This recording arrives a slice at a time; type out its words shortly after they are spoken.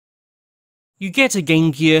You get a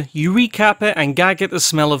Game Gear, you recap it, and gag at the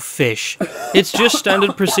smell of fish. It's just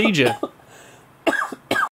standard procedure.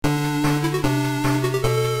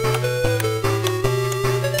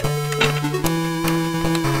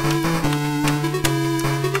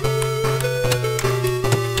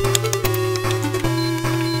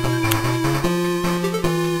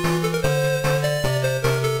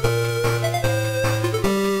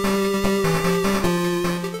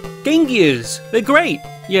 Game Gears, they're great,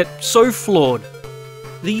 yet so flawed.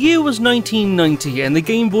 The year was 1990 and the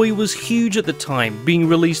Game Boy was huge at the time, being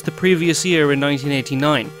released the previous year in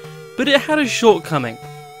 1989, but it had a shortcoming.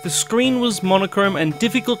 The screen was monochrome and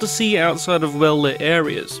difficult to see outside of well-lit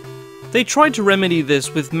areas. They tried to remedy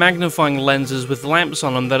this with magnifying lenses with lamps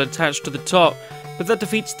on them that attached to the top, but that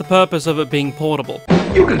defeats the purpose of it being portable.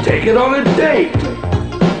 You can take it on a date!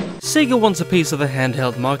 Sega wants a piece of the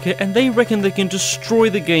handheld market, and they reckon they can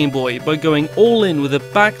destroy the Game Boy by going all in with a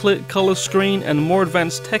backlit color screen and more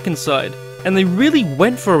advanced tech inside. And they really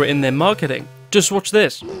went for it in their marketing. Just watch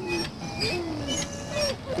this.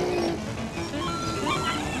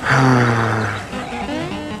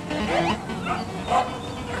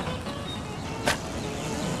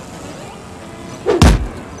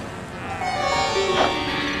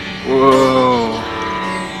 Whoa.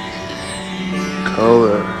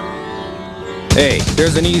 Color. Hey,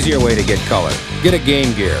 there's an easier way to get color. Get a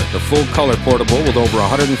Game Gear, the full color portable with over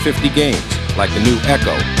 150 games, like the new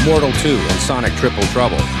Echo, Mortal 2, and Sonic Triple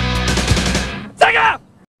Trouble. Sega!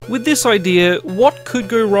 With this idea, what could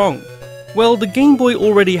go wrong? Well, the Game Boy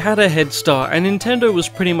already had a head start, and Nintendo was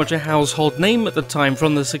pretty much a household name at the time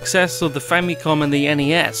from the success of the Famicom and the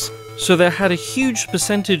NES, so they had a huge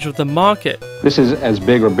percentage of the market. This is as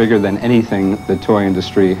big or bigger than anything the toy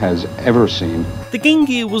industry has ever seen. The Game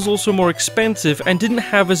Gear was also more expensive and didn't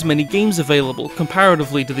have as many games available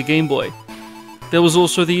comparatively to the Game Boy. There was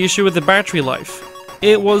also the issue with the battery life.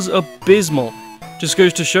 It was abysmal. Just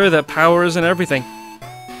goes to show that power isn't everything.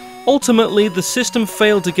 Ultimately, the system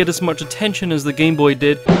failed to get as much attention as the Game Boy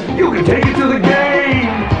did. You can take it to the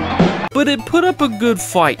game! But it put up a good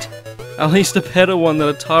fight. At least a better one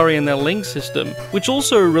than Atari and their Link system, which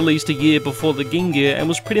also released a year before the Game Gear and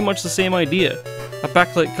was pretty much the same idea. A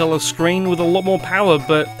backlit color screen with a lot more power,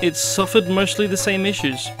 but it suffered mostly the same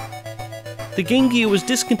issues. The Game Gear was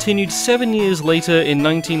discontinued 7 years later in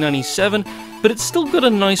 1997, but it's still got a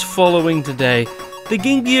nice following today. The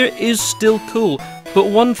Game Gear is still cool, but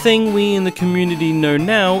one thing we in the community know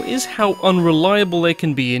now is how unreliable they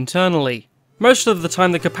can be internally. Most of the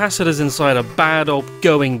time the capacitors inside are bad or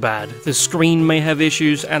going bad, the screen may have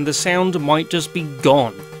issues, and the sound might just be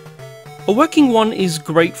gone. A working one is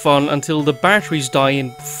great fun until the batteries die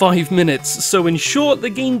in 5 minutes, so in short, the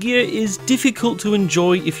Game Gear is difficult to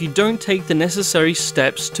enjoy if you don't take the necessary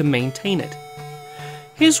steps to maintain it.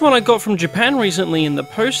 Here's one I got from Japan recently in the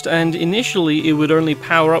post, and initially it would only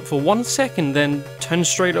power up for 1 second, then turn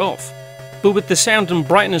straight off. But with the sound and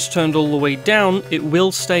brightness turned all the way down, it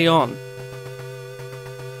will stay on.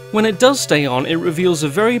 When it does stay on, it reveals a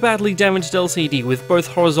very badly damaged LCD with both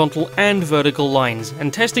horizontal and vertical lines,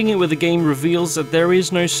 and testing it with the game reveals that there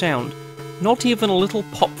is no sound, not even a little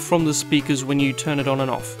pop from the speakers when you turn it on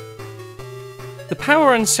and off. The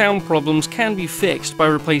power and sound problems can be fixed by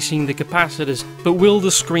replacing the capacitors, but will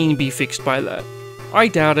the screen be fixed by that? I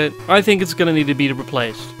doubt it. I think it's going to need to be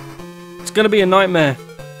replaced. It's going to be a nightmare.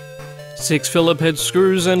 6 Phillip head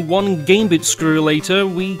screws and 1 Gambit screw later,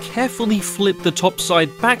 we carefully flip the top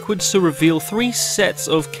side backwards to reveal 3 sets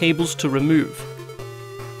of cables to remove.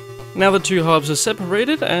 Now the 2 halves are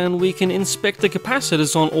separated and we can inspect the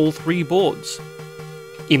capacitors on all 3 boards.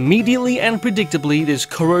 Immediately and predictably, there's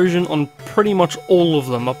corrosion on pretty much all of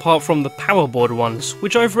them apart from the power board ones,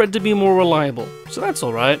 which I've read to be more reliable, so that's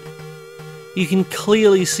alright. You can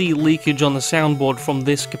clearly see leakage on the soundboard from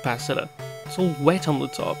this capacitor. It's all wet on the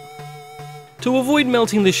top. To avoid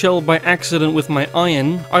melting the shell by accident with my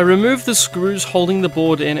iron, I remove the screws holding the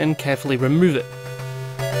board in and carefully remove it.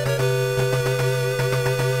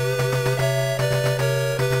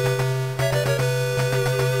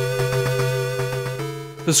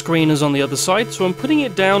 The screen is on the other side, so I'm putting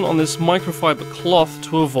it down on this microfiber cloth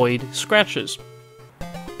to avoid scratches.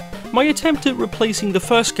 My attempt at replacing the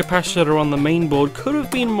first capacitor on the main board could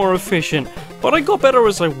have been more efficient, but I got better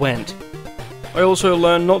as I went. I also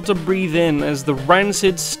learned not to breathe in as the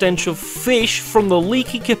rancid stench of fish from the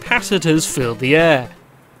leaky capacitors filled the air.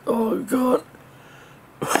 Oh god.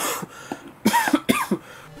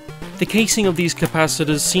 The casing of these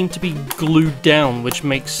capacitors seem to be glued down, which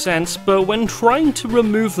makes sense, but when trying to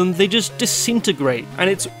remove them they just disintegrate, and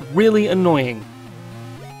it's really annoying.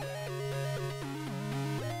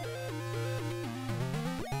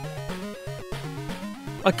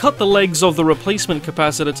 I cut the legs of the replacement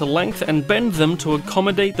capacitor to length and bend them to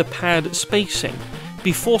accommodate the pad spacing,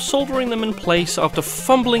 before soldering them in place after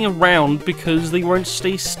fumbling around because they won't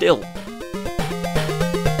stay still.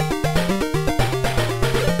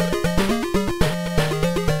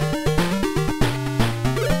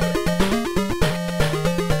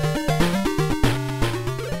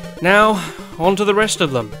 Now, on to the rest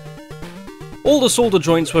of them. All the solder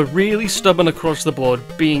joints were really stubborn across the board,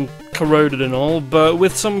 being corroded and all, but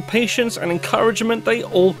with some patience and encouragement they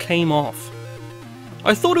all came off.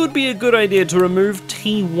 I thought it would be a good idea to remove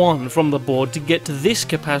T1 from the board to get to this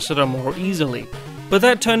capacitor more easily, but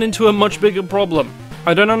that turned into a much bigger problem.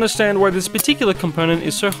 I don't understand why this particular component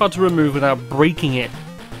is so hard to remove without breaking it.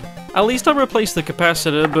 At least I replaced the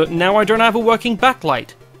capacitor, but now I don't have a working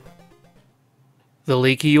backlight. The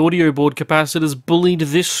leaky audio board capacitors bullied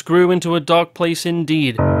this screw into a dark place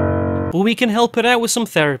indeed. But we can help it out with some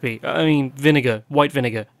therapy. I mean, vinegar. White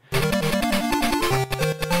vinegar.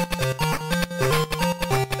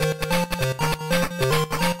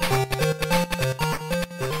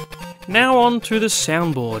 Now on to the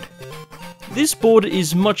soundboard. This board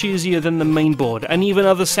is much easier than the main board, and even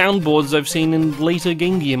other soundboards I've seen in later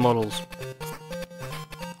Game Gear models.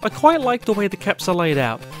 I quite like the way the caps are laid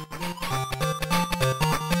out.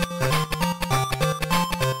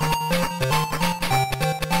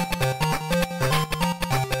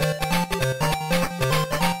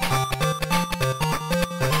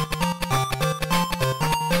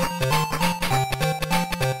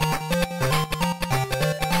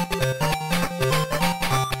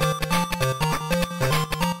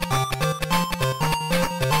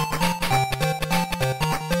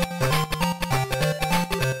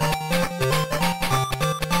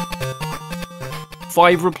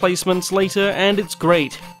 Five replacements later, and it's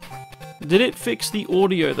great. Did it fix the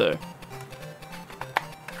audio though?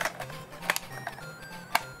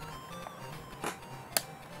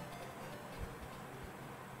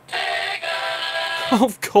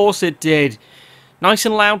 Of course it did. Nice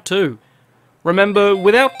and loud too. Remember,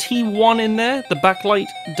 without T1 in there, the backlight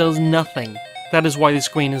does nothing. That is why the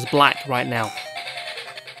screen is black right now.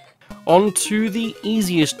 On to the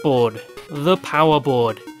easiest board, the power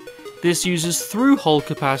board. This uses through-hole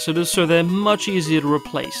capacitors, so they're much easier to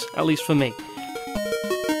replace, at least for me.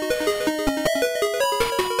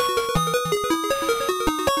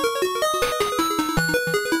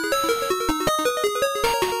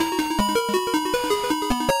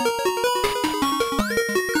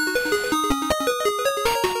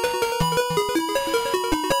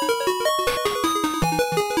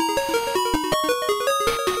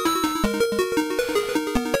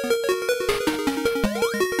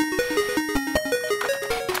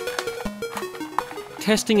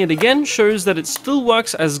 Testing it again shows that it still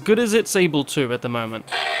works as good as it's able to at the moment.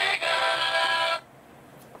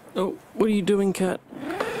 Oh, what are you doing, cat?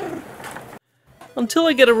 Until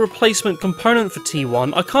I get a replacement component for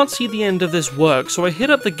T1, I can't see the end of this work, so I hit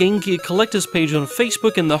up the Game Gear collectors page on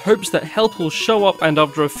Facebook in the hopes that help will show up, and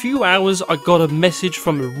after a few hours I got a message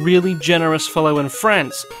from a really generous fellow in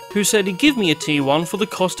France, who said he'd give me a T1 for the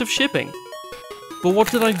cost of shipping. But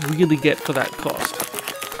what did I really get for that cost?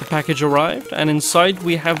 The package arrived, and inside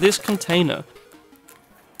we have this container.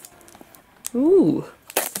 Ooh.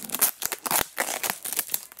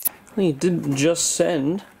 He didn't just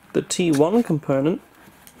send the T1 component.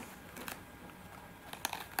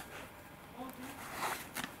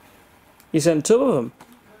 He sent two of them.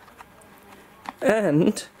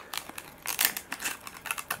 And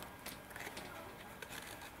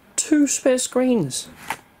two spare screens.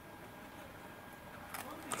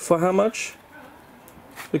 For how much?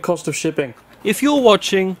 The cost of shipping. If you're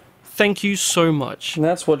watching, thank you so much. And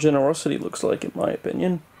that's what generosity looks like, in my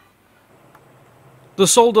opinion. The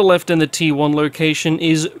solder left in the T1 location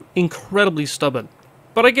is incredibly stubborn,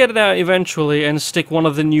 but I get it out eventually and stick one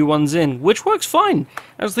of the new ones in, which works fine,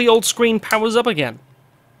 as the old screen powers up again.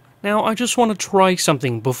 Now I just want to try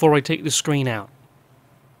something before I take the screen out.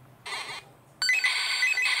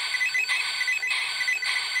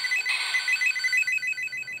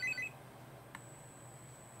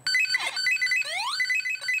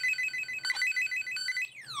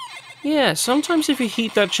 Yeah, sometimes if you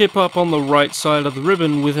heat that chip up on the right side of the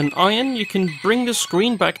ribbon with an iron, you can bring the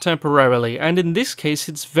screen back temporarily, and in this case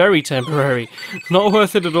it's very temporary. Not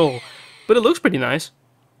worth it at all, but it looks pretty nice.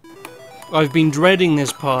 I've been dreading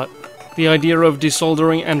this part. The idea of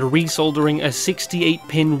desoldering and resoldering a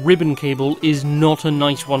 68-pin ribbon cable is not a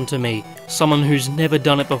nice one to me, someone who's never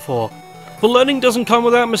done it before. But learning doesn't come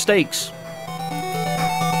without mistakes.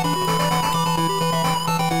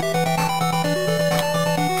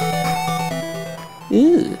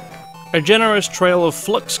 Ew. A generous trail of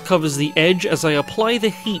flux covers the edge as I apply the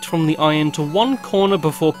heat from the iron to one corner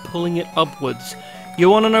before pulling it upwards. You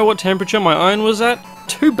want to know what temperature my iron was at?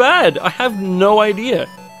 Too bad! I have no idea.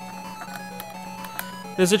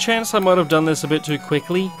 There's a chance I might have done this a bit too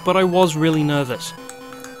quickly, but I was really nervous.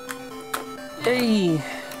 Hey!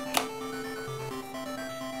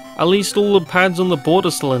 At least all the pads on the board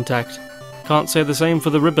are still intact. Can't say the same for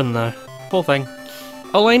the ribbon though. Poor thing.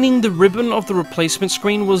 Aligning the ribbon of the replacement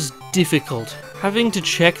screen was difficult. Having to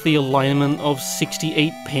check the alignment of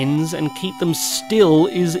 68 pins and keep them still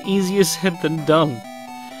is easier said than done.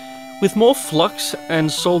 With more flux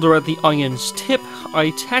and solder at the iron's tip,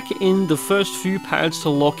 I tack in the first few pads to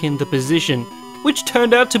lock in the position, which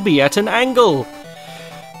turned out to be at an angle.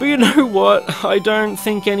 But you know what, I don't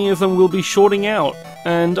think any of them will be shorting out,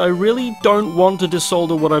 and I really don't want to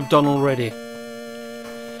desolder what I've done already.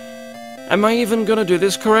 Am I even gonna do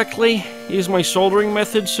this correctly? Is my soldering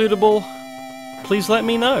method suitable? Please let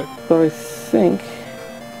me know. But I think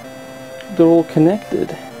they're all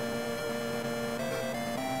connected.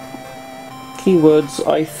 Keywords,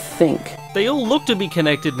 I think. They all look to be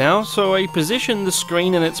connected now, so I position the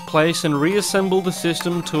screen in its place and reassemble the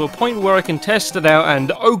system to a point where I can test it out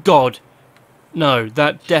and oh god! No,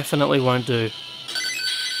 that definitely won't do.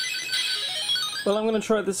 Well, I'm gonna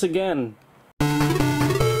try this again.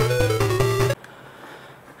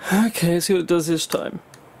 Okay, let's see what it does this time.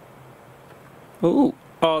 Ooh,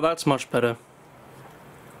 oh, that's much better.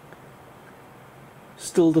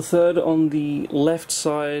 Still the third on the left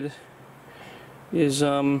side is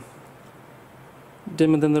dimmer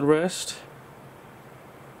than the rest.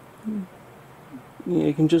 Yeah,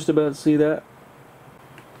 you can just about see that.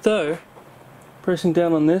 Though, pressing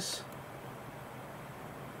down on this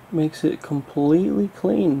makes it completely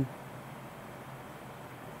clean.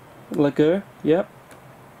 Let go, yep.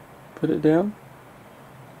 Put it down.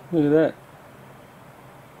 Look at that.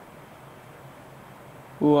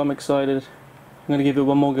 Ooh, I'm excited. I'm gonna give it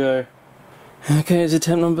one more go. Okay, it's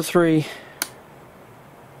attempt number 3.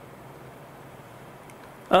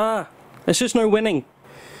 Ah! There's just no winning!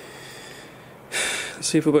 Let's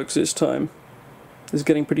see if it works this time. This is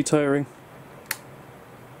getting pretty tiring.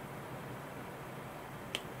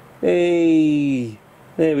 Hey!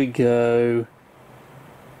 There we go.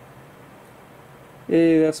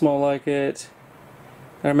 Hey, that's more like it.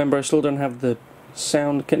 I remember I still don't have the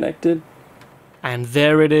sound connected. And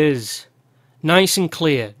there it is. Nice and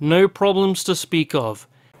clear, no problems to speak of.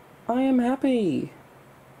 I am happy.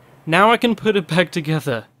 Now I can put it back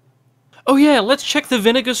together. Oh yeah, let's check the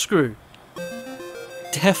vinegar screw.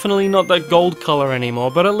 Definitely not that gold color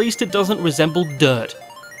anymore, but at least it doesn't resemble dirt.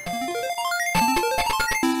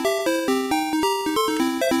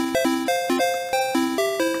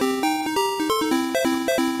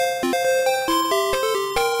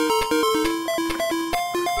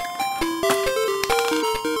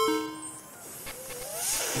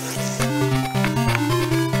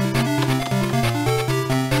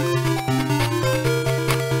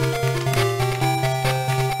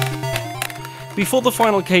 Before the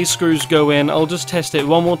final case screws go in, I'll just test it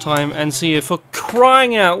one more time and see if, for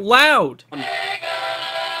crying out loud!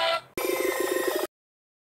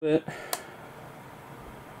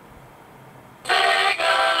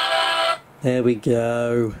 There we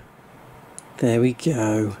go. There we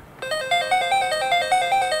go.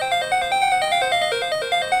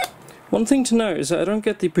 One thing to note is that I don't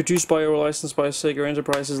get the produced by or licensed by Sega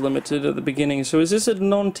Enterprises Limited at the beginning, so is this a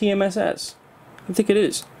non-TMSS? I think it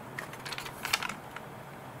is.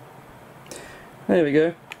 There we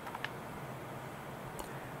go.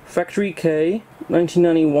 Factory K,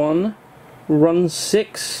 1991, Run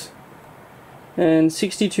 6, and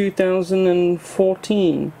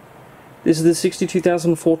 62,014. This is the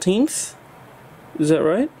 62,014th? Is that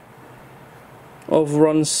right? Of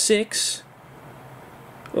Run 6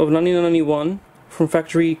 of 1991 from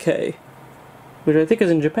Factory K, which I think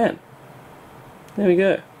is in Japan. There we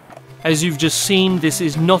go. As you've just seen, this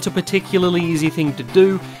is not a particularly easy thing to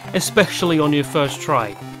do, especially on your first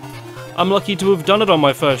try. I'm lucky to have done it on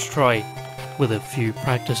my first try, with a few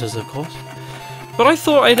practices of course. But I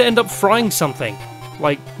thought I'd end up frying something,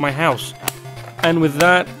 like my house. And with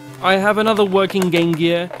that, I have another working Game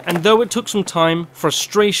Gear, and though it took some time,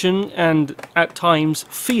 frustration, and at times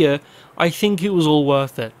fear, I think it was all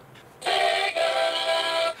worth it.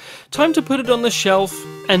 Time to put it on the shelf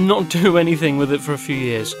and not do anything with it for a few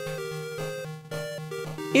years.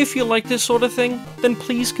 If you like this sort of thing, then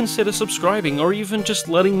please consider subscribing or even just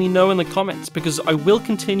letting me know in the comments, because I will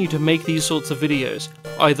continue to make these sorts of videos,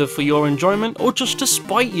 either for your enjoyment or just to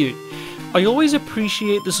spite you. I always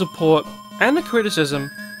appreciate the support and the criticism,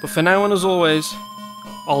 but for now and as always,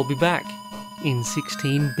 I'll be back in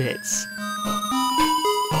 16 bits.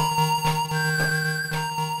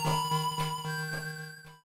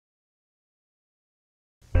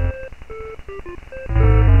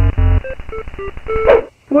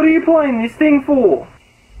 What are you playing this thing for?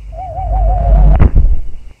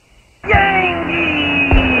 Game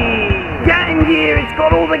Gear! Game Gear, it's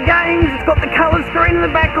got all the games, it's got the colour screen and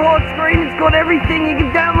the backlight screen, it's got everything. You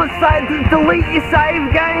can download, delete your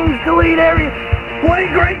save games, delete everything. Play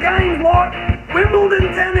great games like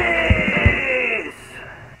Wimbledon Tennis!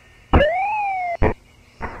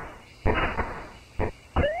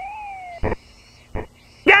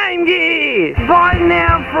 Game Gear! Buy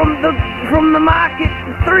now from the market,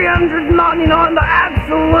 $399,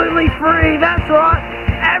 absolutely free, that's right,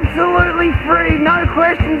 absolutely free, no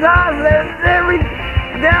questions asked, there's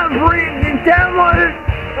download it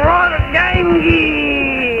right at Game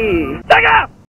Gear! Take it up!